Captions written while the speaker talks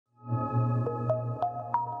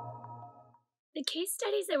The case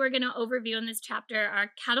studies that we're going to overview in this chapter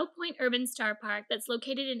are Cattle Point Urban Star Park, that's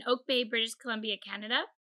located in Oak Bay, British Columbia, Canada,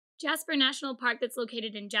 Jasper National Park, that's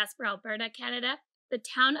located in Jasper, Alberta, Canada, the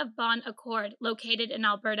town of Bon Accord, located in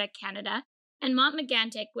Alberta, Canada, and Mont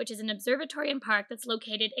Megantic, which is an observatory and park that's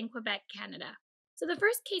located in Quebec, Canada. So the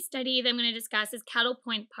first case study that I'm going to discuss is Cattle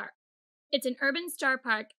Point Park. It's an urban star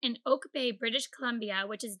park in Oak Bay, British Columbia,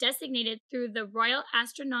 which is designated through the Royal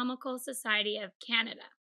Astronomical Society of Canada.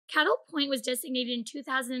 Cattle Point was designated in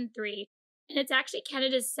 2003, and it's actually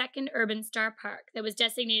Canada's second urban star park that was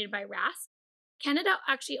designated by RAS. Canada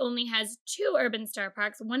actually only has 2 urban star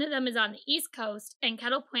parks. One of them is on the East Coast, and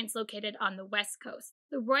Cattle Point's located on the West Coast.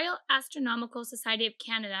 The Royal Astronomical Society of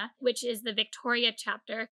Canada, which is the Victoria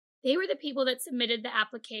chapter, they were the people that submitted the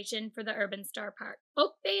application for the urban star park.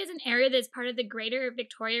 Oak Bay is an area that is part of the Greater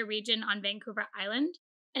Victoria region on Vancouver Island,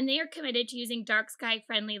 and they are committed to using dark sky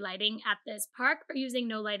friendly lighting at this park or using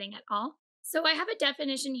no lighting at all. So I have a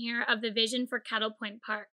definition here of the vision for Cattle Point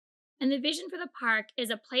Park. And the vision for the park is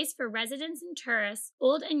a place for residents and tourists,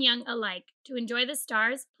 old and young alike, to enjoy the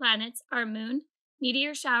stars, planets, our moon,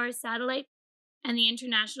 meteor showers, satellites, and the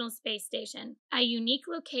International Space Station. A unique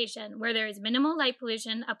location where there is minimal light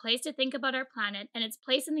pollution, a place to think about our planet and its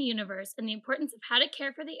place in the universe, and the importance of how to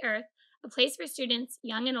care for the Earth, a place for students,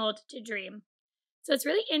 young and old, to dream. So what's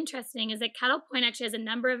really interesting is that Cattle Point actually has a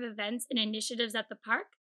number of events and initiatives at the park.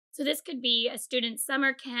 So this could be a student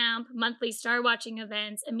summer camp, monthly star watching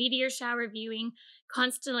events, a meteor shower viewing,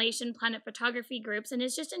 constellation planet photography groups, and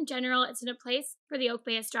it's just in general, it's a place for the Oak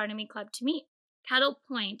Bay Astronomy Club to meet. Cattle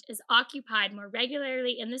Point is occupied more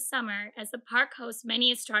regularly in the summer as the park hosts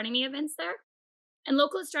many astronomy events there, and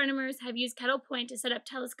local astronomers have used Cattle Point to set up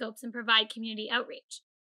telescopes and provide community outreach.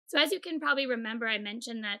 So as you can probably remember, I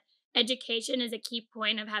mentioned that education is a key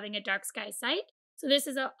point of having a dark sky site. So this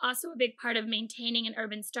is also a big part of maintaining an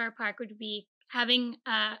urban star park would be having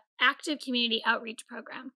an active community outreach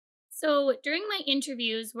program. So during my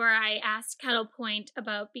interviews where I asked Cattle Point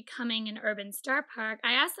about becoming an urban star park,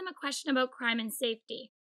 I asked them a question about crime and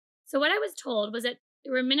safety. So what I was told was that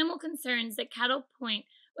there were minimal concerns that Cattle Point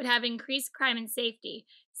would have increased crime and safety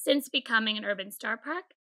since becoming an urban star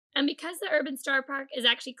park. And because the urban star park is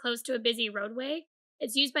actually close to a busy roadway,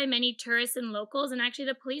 it's used by many tourists and locals, and actually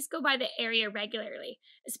the police go by the area regularly,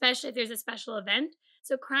 especially if there's a special event.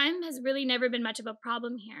 So crime has really never been much of a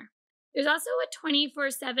problem here. There's also a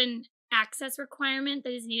 24/7 access requirement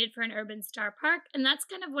that is needed for an urban star park, and that's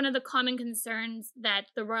kind of one of the common concerns that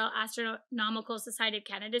the Royal Astronomical Society of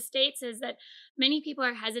Canada states, is that many people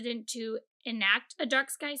are hesitant to enact a dark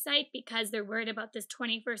sky site because they're worried about this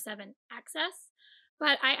 24/7 access.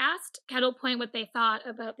 But I asked Cattle Point what they thought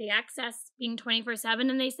about the access being 24/7,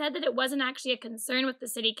 and they said that it wasn't actually a concern with the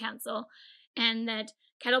city council, and that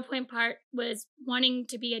Cattle Point Park was wanting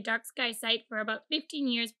to be a dark sky site for about 15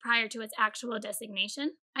 years prior to its actual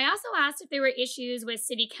designation. I also asked if there were issues with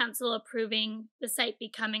city council approving the site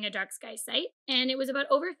becoming a dark sky site, and it was about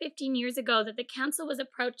over 15 years ago that the council was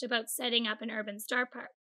approached about setting up an urban star park.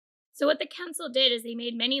 So what the council did is they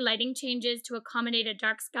made many lighting changes to accommodate a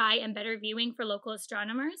dark sky and better viewing for local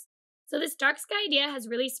astronomers. So this dark sky idea has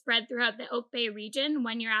really spread throughout the Oak Bay region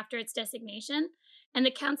 1 year after its designation, and the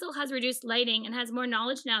council has reduced lighting and has more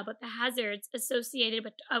knowledge now about the hazards associated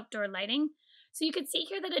with outdoor lighting. So you can see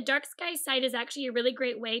here that a dark sky site is actually a really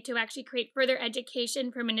great way to actually create further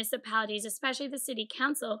education for municipalities, especially the city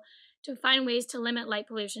council, to find ways to limit light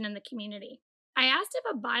pollution in the community. I asked if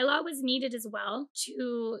a bylaw was needed as well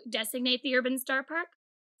to designate the urban star park.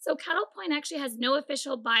 So Cattle Point actually has no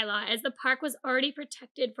official bylaw, as the park was already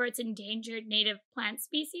protected for its endangered native plant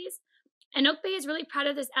species. And Oak Bay is really proud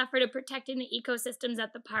of this effort of protecting the ecosystems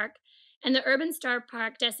at the park, and the urban star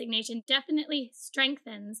park designation definitely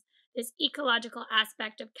strengthens this ecological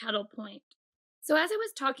aspect of Cattle Point. So as I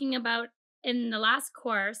was talking about in the last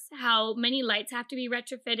course, how many lights have to be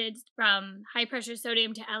retrofitted from high pressure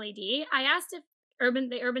sodium to LED, I asked if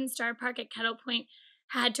the urban star park at Cattle Point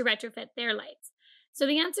had to retrofit their lights. So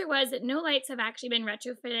the answer was that no lights have actually been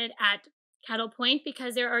retrofitted at Cattle Point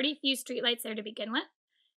because there are already few streetlights there to begin with.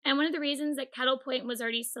 And one of the reasons that Cattle Point was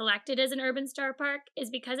already selected as an urban star park is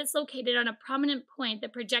because it's located on a prominent point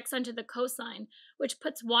that projects onto the coastline, which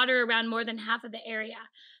puts water around more than half of the area.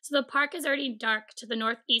 So the park is already dark to the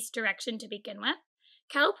northeast direction to begin with.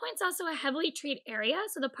 Cattle Point's also a heavily treed area,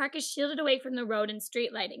 so the park is shielded away from the road and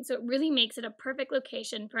street lighting, so it really makes it a perfect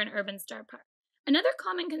location for an urban star park. Another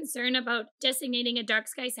common concern about designating a dark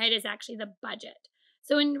sky site is actually the budget.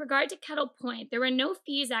 So in regard to Cattle Point, there were no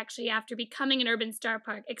fees actually after becoming an urban star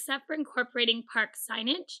park, except for incorporating park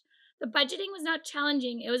signage. The budgeting was not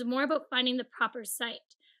challenging, it was more about finding the proper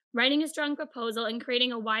site. writing a strong proposal, and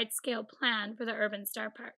creating a wide-scale plan for the Urban Star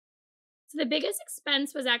Park. So the biggest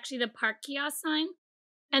expense was actually the park kiosk sign,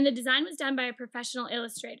 and the design was done by a professional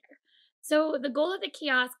illustrator. So the goal of the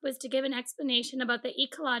kiosk was to give an explanation about the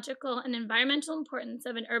ecological and environmental importance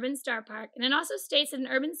of an urban star park, and it also states that an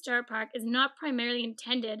urban star park is not primarily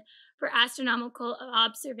intended for astronomical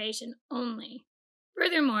observation only.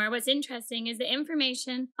 Furthermore, what's interesting is the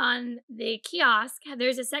information on the kiosk.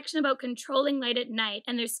 There's a section about controlling light at night,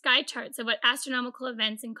 and there's sky charts of what astronomical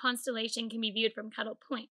events and constellation can be viewed from Kettle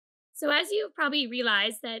Point. So as you've probably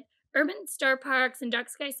realized, that urban star parks and dark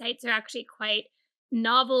sky sites are actually quite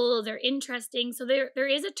novel, they're interesting, so there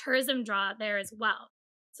is a tourism draw there as well.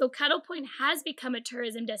 So Kettle Point has become a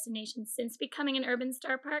tourism destination since becoming an urban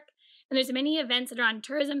star park, and there's many events that are on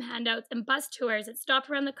tourism handouts and bus tours that stop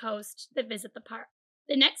around the coast that visit the park.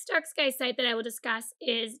 The next dark sky site that I will discuss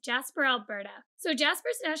is Jasper, Alberta. So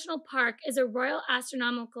Jasper's National Park is a Royal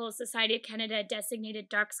Astronomical Society of Canada designated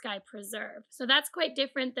dark sky preserve. So that's quite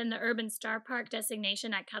different than the Urban Star Park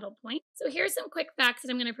designation at Kettle Point. So here's some quick facts that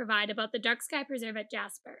I'm going to provide about the dark sky preserve at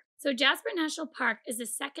Jasper. So Jasper National Park is the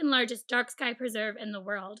second largest dark sky preserve in the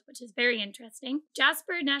world, which is very interesting.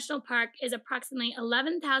 Jasper National Park is approximately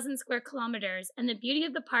 11,000 square kilometers, and the beauty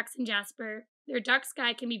of the parks in Jasper, their dark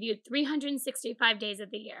sky can be viewed 365 days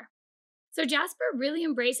of the year. So Jasper really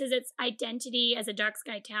embraces its identity as a dark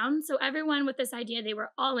sky town, so everyone with this idea, they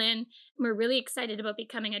were all in and were really excited about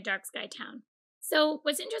becoming a dark sky town. So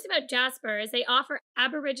what's interesting about Jasper is they offer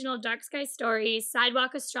Aboriginal dark sky stories,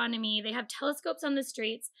 sidewalk astronomy, they have telescopes on the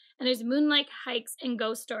streets, and there's moonlight hikes and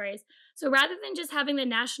ghost stories. So rather than just having the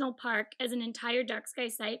national park as an entire dark sky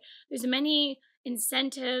site, there's many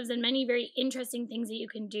incentives and many very interesting things that you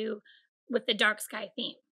can do with the dark sky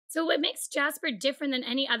theme. So what makes Jasper different than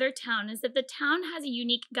any other town is that the town has a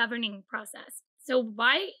unique governing process. So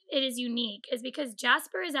why it is unique is because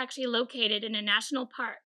Jasper is actually located in a national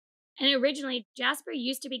park. And originally, Jasper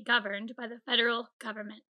used to be governed by the federal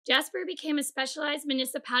government. Jasper became a specialized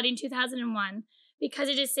municipality in 2001 because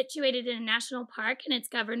it is situated in a national park and it's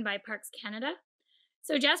governed by Parks Canada.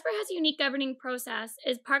 So Jasper has a unique governing process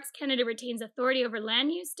as Parks Canada retains authority over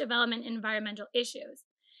land use, development, and environmental issues.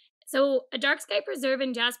 So a dark sky preserve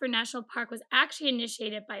in Jasper National Park was actually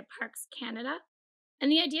initiated by Parks Canada. And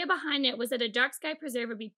the idea behind it was that a dark sky preserve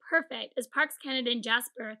would be perfect, as Parks Canada and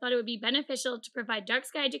Jasper thought it would be beneficial to provide dark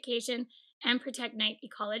sky education and protect night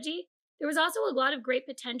ecology. There was also a lot of great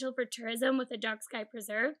potential for tourism with a dark sky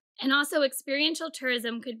preserve, and also experiential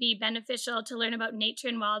tourism could be beneficial to learn about nature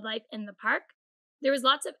and wildlife in the park. There was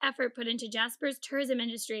lots of effort put into Jasper's tourism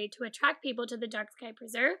industry to attract people to the dark sky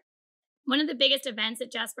preserve. One of the biggest events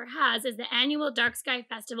that Jasper has is the annual Dark Sky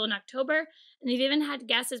Festival in October, and they've even had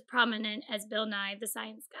guests as prominent as Bill Nye, the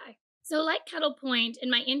Science Guy. So like Kettle Point,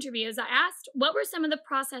 in my interviews, I asked what were some of the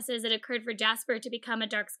processes that occurred for Jasper to become a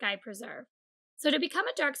dark sky preserve. So to become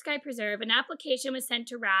a dark sky preserve, an application was sent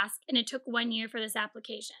to RASC, and it took 1 year for this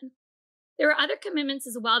application. There were other commitments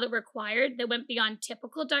as well that were required that went beyond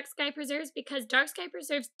typical dark sky preserves because dark sky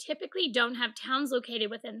preserves typically don't have towns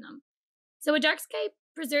located within them. So a dark sky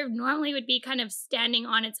preserve normally would be kind of standing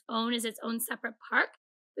on its own as its own separate park,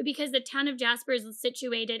 but because the town of Jasper is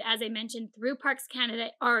situated, as I mentioned, through Parks Canada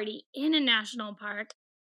already in a national park,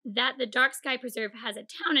 that the dark sky preserve has a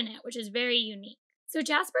town in it, which is very unique. So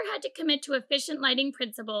Jasper had to commit to efficient lighting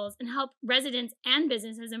principles and help residents and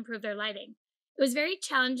businesses improve their lighting. It was very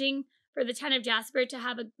challenging for the town of Jasper to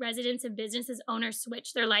have residents and businesses owners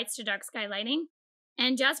switch their lights to dark sky lighting.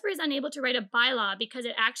 And Jasper is unable to write a bylaw because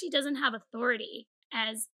it actually doesn't have authority,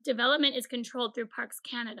 as development is controlled through Parks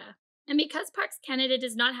Canada. And because Parks Canada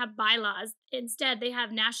does not have bylaws, instead they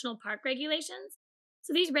have national park regulations.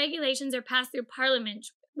 So these regulations are passed through Parliament,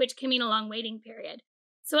 which can mean a long waiting period.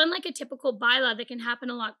 So unlike a typical bylaw that can happen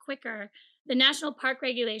a lot quicker, the National Park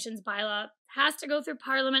Regulations bylaw has to go through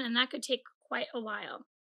Parliament, and that could take quite a while.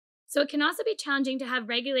 So it can also be challenging to have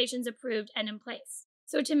regulations approved and in place.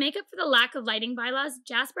 So to make up for the lack of lighting bylaws,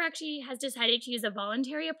 Jasper actually has decided to use a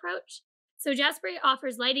voluntary approach. So Jasper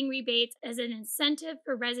offers lighting rebates as an incentive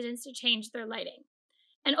for residents to change their lighting.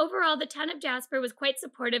 And overall, the town of Jasper was quite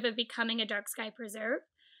supportive of becoming a dark sky preserve.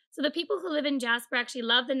 So the people who live in Jasper actually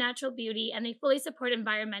love the natural beauty, and they fully support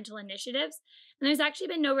environmental initiatives. And there's actually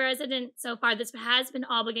been no resident so far that has been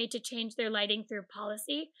obligated to change their lighting through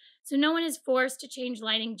policy. So no one is forced to change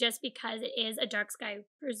lighting just because it is a dark sky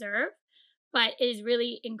preserve, but it is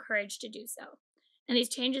really encouraged to do so. And these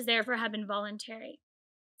changes therefore have been voluntary.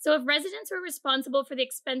 So if residents were responsible for the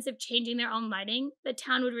expense of changing their own lighting, the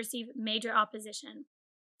town would receive major opposition.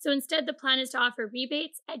 So instead, the plan is to offer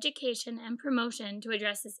rebates, education, and promotion to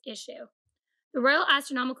address this issue. The Royal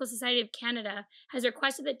Astronomical Society of Canada has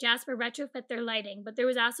requested that Jasper retrofit their lighting, but there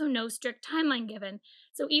was also no strict timeline given.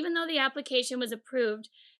 So even though the application was approved,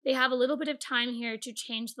 they have a little bit of time here to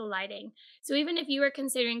change the lighting. So even if you are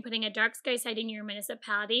considering putting a dark sky site in your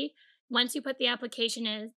municipality, once you put the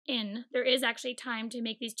application in, there is actually time to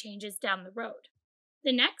make these changes down the road.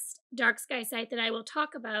 The next dark sky site that I will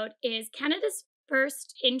talk about is Canada's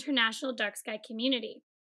first international dark sky community.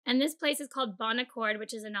 And this place is called Bon Accord,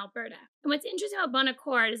 which is in Alberta. And what's interesting about Bon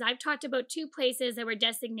Accord is I've talked about two places that were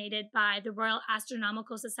designated by the Royal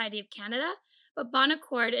Astronomical Society of Canada, but Bon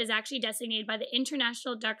Accord is actually designated by the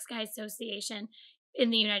International Dark Sky Association in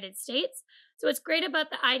the United States. So what's great about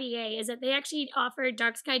the IDA is that they actually offer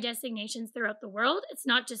dark sky designations throughout the world. It's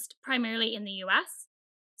not just primarily in the US.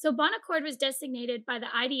 So Bon Accord was designated by the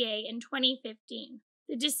IDA in 2015.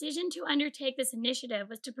 The decision to undertake this initiative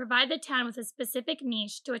was to provide the town with a specific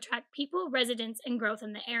niche to attract people, residents, and growth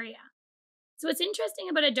in the area. So what's interesting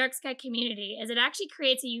about a dark sky community is it actually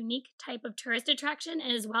creates a unique type of tourist attraction,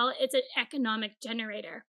 and as well, it's an economic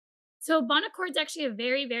generator. So Bon Accord's actually a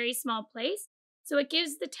very, very small place, so it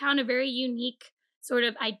gives the town a very unique sort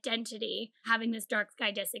of identity, having this dark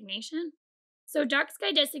sky designation. So dark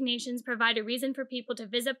sky designations provide a reason for people to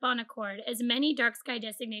visit Bon Accord, as many dark sky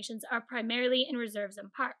designations are primarily in reserves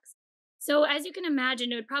and parks. So as you can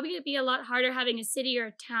imagine, it would probably be a lot harder having a city or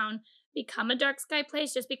a town become a dark sky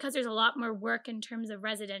place just because there's a lot more work in terms of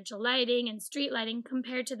residential lighting and street lighting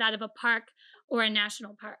compared to that of a park or a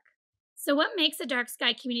national park. So what makes a dark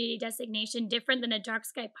sky community designation different than a dark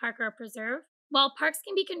sky park or a preserve? While parks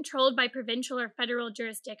can be controlled by provincial or federal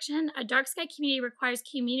jurisdiction, a dark sky community requires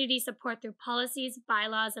community support through policies,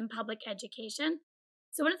 bylaws, and public education.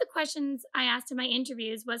 So one of the questions I asked in my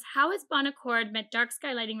interviews was, how has Bon Accord met dark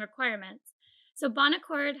sky lighting requirements? So Bon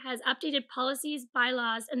Accord has updated policies,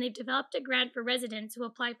 bylaws, and they've developed a grant for residents who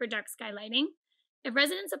apply for dark sky lighting. If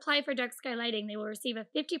residents apply for dark sky lighting, they will receive a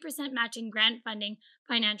 50% matching grant funding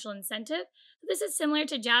financial incentive. This is similar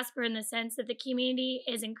to Jasper in the sense that the community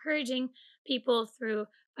is encouraging people through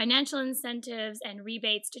financial incentives and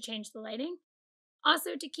rebates to change the lighting.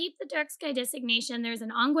 Also, to keep the dark sky designation, there's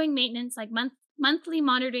an ongoing maintenance like monthly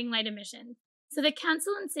monitoring light emissions. So the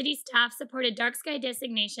council and city staff supported dark sky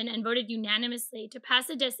designation and voted unanimously to pass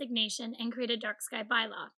a designation and create a dark sky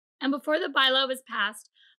bylaw. And before the bylaw was passed,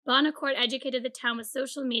 Bon Accord educated the town with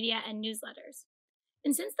social media and newsletters.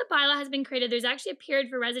 And since the bylaw has been created, there's actually a period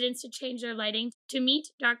for residents to change their lighting to meet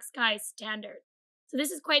dark sky standards. So this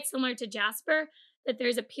is quite similar to Jasper, that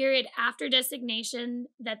there's a period after designation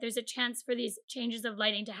that there's a chance for these changes of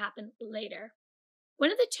lighting to happen later. One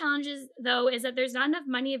of the challenges, though, is that there's not enough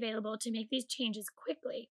money available to make these changes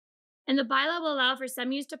quickly. And the bylaw will allow for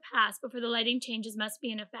some use to pass before the lighting changes must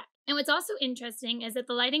be in effect. And what's also interesting is that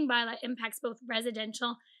the lighting bylaw impacts both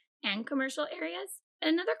residential and commercial areas.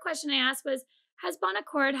 And another question I asked was, has Bon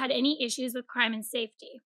Accord had any issues with crime and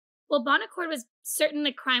safety? Well, Bon Accord was certain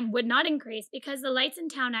that crime would not increase because the lights in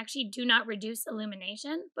town actually do not reduce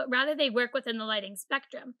illumination, but rather they work within the lighting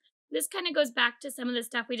spectrum. This kind of goes back to some of the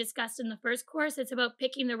stuff we discussed in the first course. It's about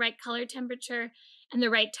picking the right color temperature and the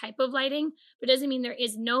right type of lighting, but it doesn't mean there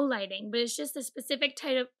is no lighting, but it's just a specific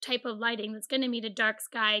type of lighting that's going to meet a dark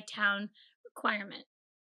sky town requirement.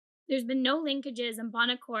 There's been no linkages in Bon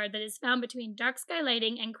Accord that is found between dark sky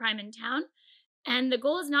lighting and crime in town, and the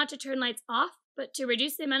goal is not to turn lights off, but to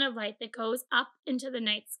reduce the amount of light that goes up into the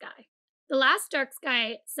night sky. The last dark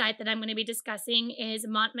sky site that I'm going to be discussing is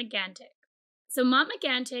Mont Megantic. So Mont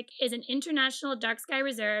Megantic is an international dark sky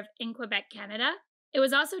reserve in Quebec, Canada. It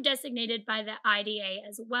was also designated by the IDA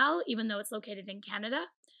as well, even though it's located in Canada.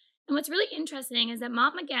 And what's really interesting is that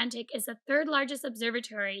Mont Megantic is the third largest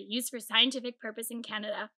observatory used for scientific purpose in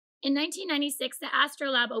Canada. In 1996, the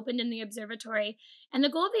Astrolab opened in the observatory, and the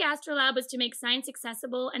goal of the Astrolab was to make science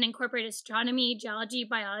accessible and incorporate astronomy, geology,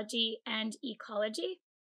 biology, and ecology.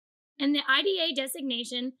 And the IDA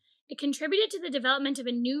designation, it contributed to the development of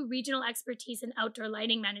a new regional expertise in outdoor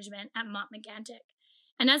lighting management at Mont Megantic.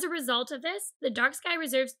 And as a result of this, the Dark Sky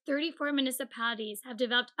Reserve's 34 municipalities have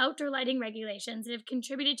developed outdoor lighting regulations that have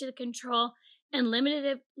contributed to the control and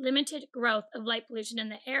limited growth of light pollution in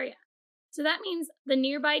the area. So that means the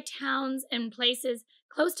nearby towns and places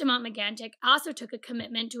close to Mont Megantic also took a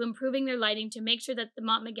commitment to improving their lighting to make sure that the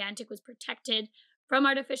Mont Megantic was protected from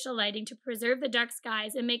artificial lighting to preserve the dark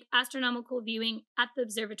skies and make astronomical viewing at the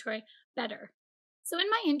observatory better. So in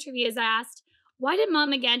my interviews, I asked, why did Mont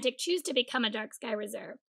Megantic choose to become a dark sky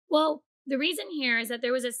reserve? Well, the reason here is that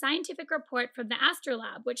there was a scientific report from the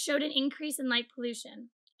Astrolab which showed an increase in light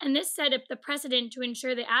pollution. And this set up the precedent to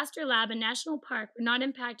ensure the Astrolab and National Park were not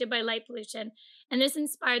impacted by light pollution, and this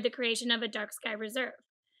inspired the creation of a dark sky reserve.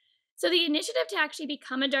 So the initiative to actually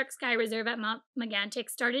become a dark sky reserve at Mont Megantic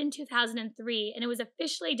started in 2003 and it was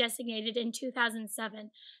officially designated in 2007.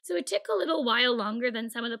 So it took a little while longer than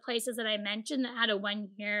some of the places that I mentioned that had a 1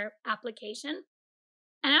 year application.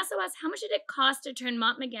 And I also asked, how much did it cost to turn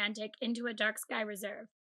Mont Megantic into a dark sky reserve?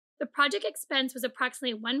 The project expense was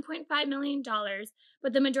approximately $1.5 million,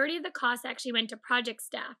 but the majority of the cost actually went to project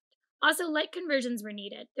staff. Also, light conversions were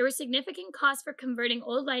needed. There were significant costs for converting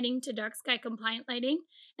old lighting to dark sky compliant lighting,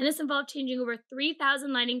 and this involved changing over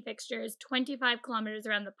 3,000 lighting fixtures 25 kilometers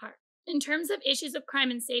around the park. In terms of issues of crime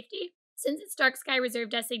and safety, since its dark sky reserve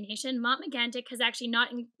designation, Mont Megantic has actually not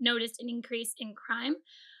noticed an increase in crime.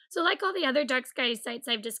 So, like all the other dark sky sites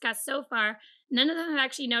I've discussed so far, none of them have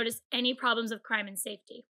actually noticed any problems of crime and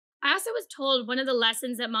safety. I also was told one of the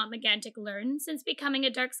lessons that Mont Megantic learned since becoming a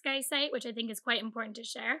dark sky site, which I think is quite important to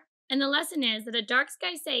share. And the lesson is that a dark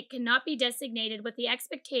sky site cannot be designated with the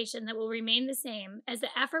expectation that will remain the same, as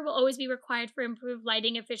the effort will always be required for improved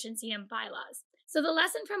lighting efficiency and bylaws. So the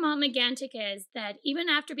lesson from Mont Megantic is that even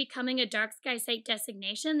after becoming a dark sky site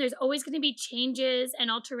designation, there's always going to be changes and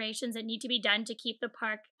alterations that need to be done to keep the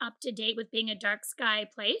park up to date with being a dark sky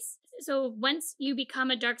place. So once you become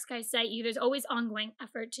a dark sky site, there's always ongoing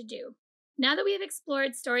effort to do. Now that we have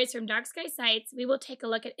explored stories from dark sky sites, we will take a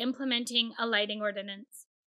look at implementing a lighting ordinance.